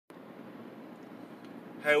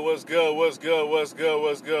Hey, what's good? What's good? What's good?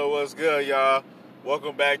 What's good? What's good, y'all?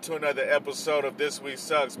 Welcome back to another episode of This Week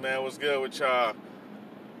Sucks, man. What's good with y'all?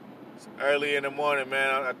 It's early in the morning,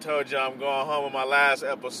 man. I told y'all I'm going home with my last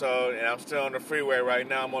episode, and I'm still on the freeway right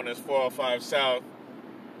now. I'm on this 405 South,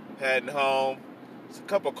 heading home. There's a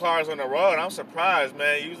couple cars on the road. I'm surprised,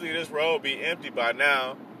 man. Usually this road be empty by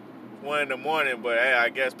now. It's 1 in the morning, but hey, I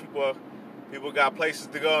guess people got places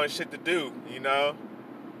to go and shit to do, you know?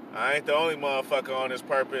 I ain't the only motherfucker on this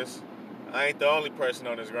purpose. I ain't the only person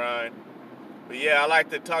on this grind. But yeah, I like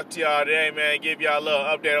to talk to y'all today, man. Give y'all a little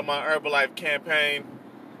update on my Herbalife campaign.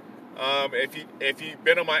 If you've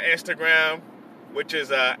been on my Instagram, which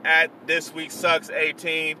is at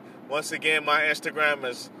thisweeksucks18. Once again, my Instagram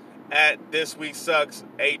is at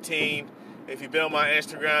thisweeksucks18. If you've been on my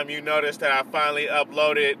Instagram, you noticed that I finally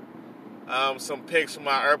uploaded some pics from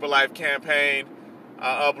my Herbalife campaign.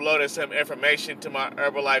 I uploaded some information to my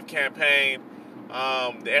Herbalife campaign.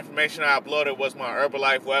 The information I uploaded was my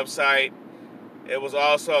Herbalife website. It was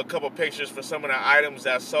also a couple pictures for some of the items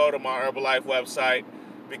that sold on my Herbalife website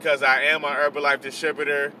because I am an Herbalife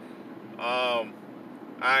distributor. I'm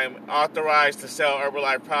authorized to sell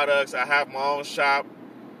Herbalife products. I have my own shop,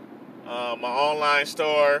 my online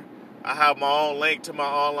store. I have my own link to my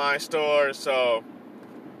online store. So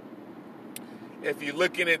if you're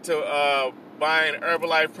looking into buying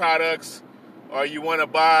Herbalife products, or you want to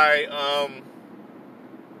buy,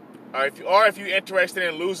 or if you're interested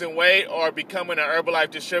in losing weight or becoming an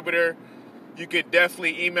Herbalife distributor, you could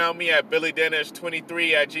definitely email me at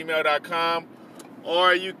billydennis23@gmail.com,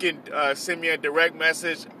 or you can send me a direct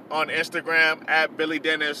message on Instagram at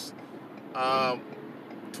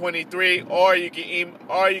billydennis23, or you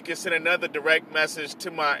can send another direct message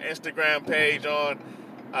to my Instagram page on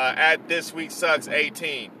at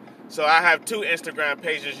thisweeksucks18. So I have two Instagram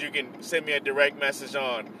pages you can send me a direct message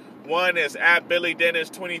on. One is at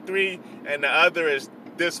BillyDennis23, and the other is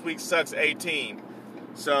thisweeksucks18.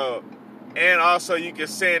 So, and also you can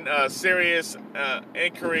send serious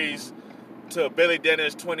inquiries to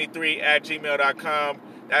BillyDennis23@gmail.com.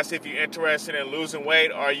 That's if you're interested in losing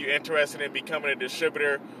weight, or you're interested in becoming a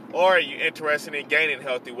distributor, or you're interested in gaining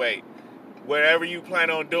healthy weight. Whatever you plan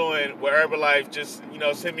on doing with Herbalife, just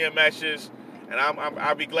send me a message, and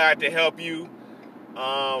I'll be glad to help you.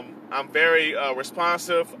 I'm very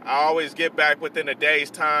responsive. I always get back within a day's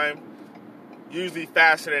time, usually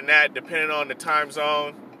faster than that, depending on the time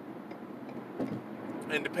zone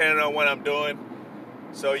and depending on what I'm doing.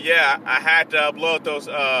 So yeah, I had to upload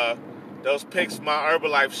those pics from my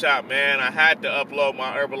Herbalife shop, man. I had to upload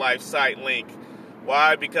my Herbalife site link.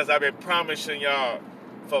 Why? Because I've been promising y'all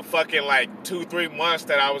for fucking like 2-3 months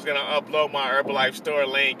that I was gonna upload my Herbalife store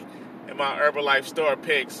link and my Herbalife store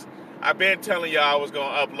pics. I've been telling y'all I was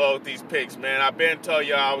gonna upload these pics, man. I've been telling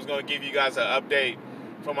y'all I was gonna give you guys an update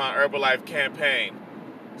for my Herbalife campaign.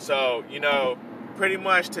 So, pretty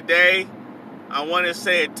much today, I want to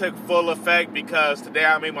say it took full effect because today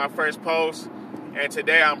I made my first post, and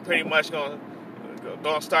today I'm pretty much gonna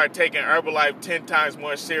start taking Herbalife 10 times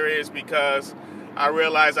more serious because I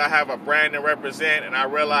realize I have a brand to represent, and I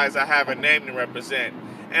realize I have a name to represent.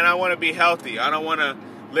 And I want to be healthy. I don't want to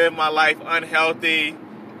live my life unhealthy,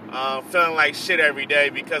 feeling like shit every day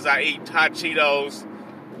because I eat hot Cheetos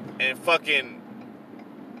and fucking,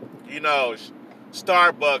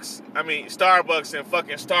 Starbucks and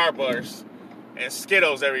fucking Starburst and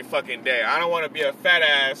Skittles every fucking day. I don't want to be a fat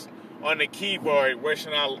ass on the keyboard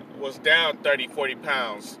wishing I was down 30, 40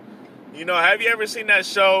 pounds. Have you ever seen that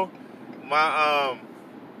show? My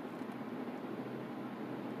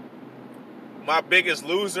Biggest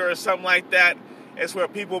Loser or something like that. It's where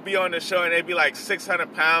people be on the show and they be like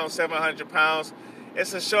 600 pounds, 700 pounds.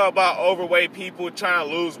 It's a show about overweight people trying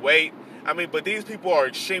to lose weight. But these people are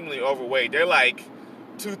extremely overweight. They're like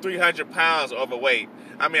 200-300 pounds overweight.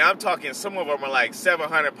 I'm talking, some of them are like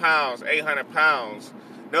 700 pounds, 800 pounds.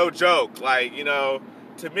 No joke. To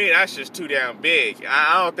me, that's just too damn big.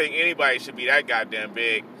 I don't think anybody should be that goddamn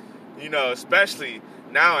big. Especially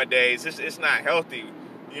nowadays, it's not healthy.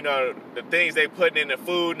 The things they putting in the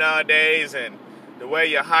food nowadays, and the way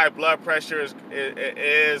your high blood pressure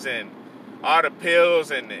is and all the pills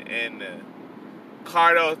and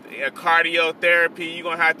cardiotherapy you're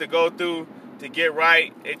gonna have to go through to get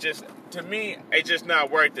right. To me, it's just not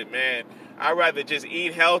worth it, man. I'd rather just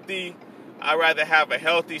eat healthy. I'd rather have a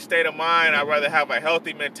healthy state of mind. I'd rather have a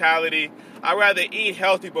healthy mentality. I'd rather eat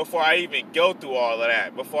healthy before I even go through all of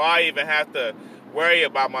that, before I even have to worry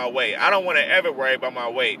about my weight. I don't want to ever worry about my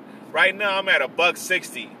weight. Right now, I'm at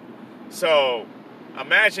 $160. So,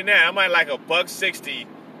 imagine that. I'm at like $160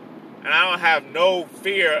 and I don't have no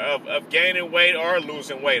fear of gaining weight or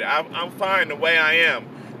losing weight. I'm fine the way I am.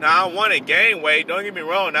 Now, I want to gain weight. Don't get me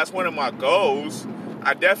wrong. That's one of my goals.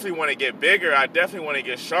 I definitely want to get bigger. I definitely want to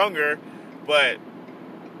get stronger. But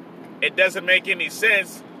it doesn't make any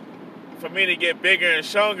sense for me to get bigger and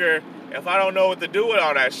stronger if I don't know what to do with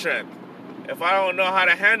all that strength. If I don't know how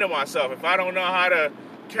to handle myself. If I don't know how to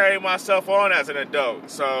carry myself on as an adult.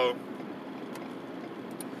 So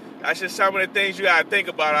that's just some of the things you got to think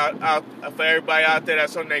about out for everybody out there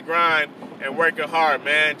that's on their grind and working hard,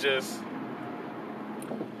 man. Just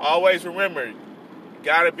always remember, you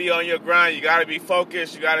got to be on your grind. You got to be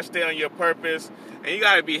focused. You got to stay on your purpose. And you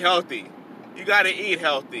got to be healthy. You got to eat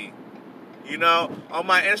healthy. You know, on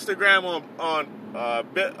my Instagram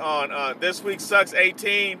on This Week Sucks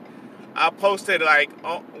 18, I posted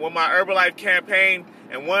with my Herbalife campaign,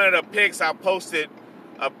 and one of the pics I posted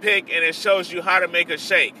a pic and it shows you how to make a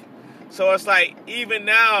shake. So it's like even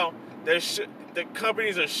now the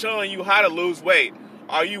companies are showing you how to lose weight.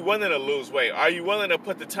 Are you willing to lose weight? Are you willing to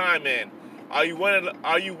put the time in? Are you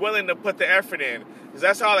willing to put the effort in? Because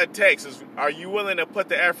that's all it takes is, are you willing to put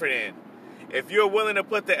the effort in? If you're willing to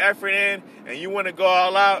put the effort in and you want to go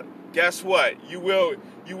all out, guess what? You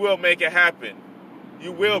will make it happen.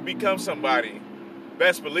 You will become somebody.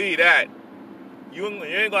 Best believe that. You ain't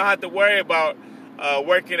going to have to worry about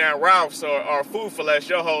working at Ralph's or Food for Less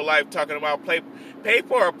your whole life talking about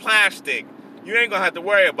paper or plastic. You ain't going to have to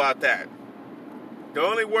worry about that. The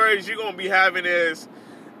only worries you're going to be having is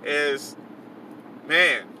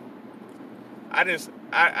man, I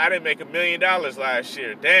didn't make $1 million last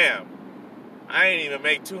year. Damn. I ain't even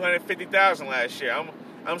make $250,000 last year.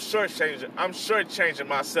 I'm shortchanging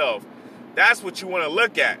myself. That's what you want to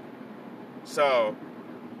look at. So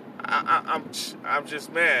I'm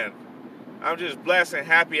just blessed and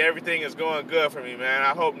happy. Everything is going good for me, man.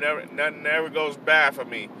 I hope nothing ever goes bad for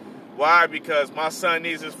me. Why? Because my son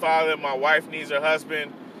needs his father, my wife needs her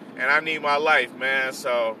husband, and I need my life, man.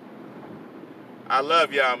 So I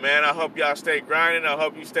love y'all, man. I hope y'all stay grinding. I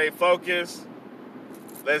hope you stay focused.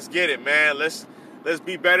 Let's get it, man. Let's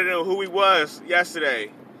be better than who we was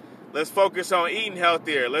yesterday. Let's focus on eating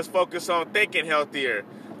healthier. Let's focus on thinking healthier.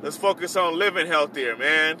 Let's focus on living healthier,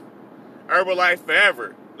 man. Herbalife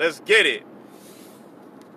forever. Let's get it.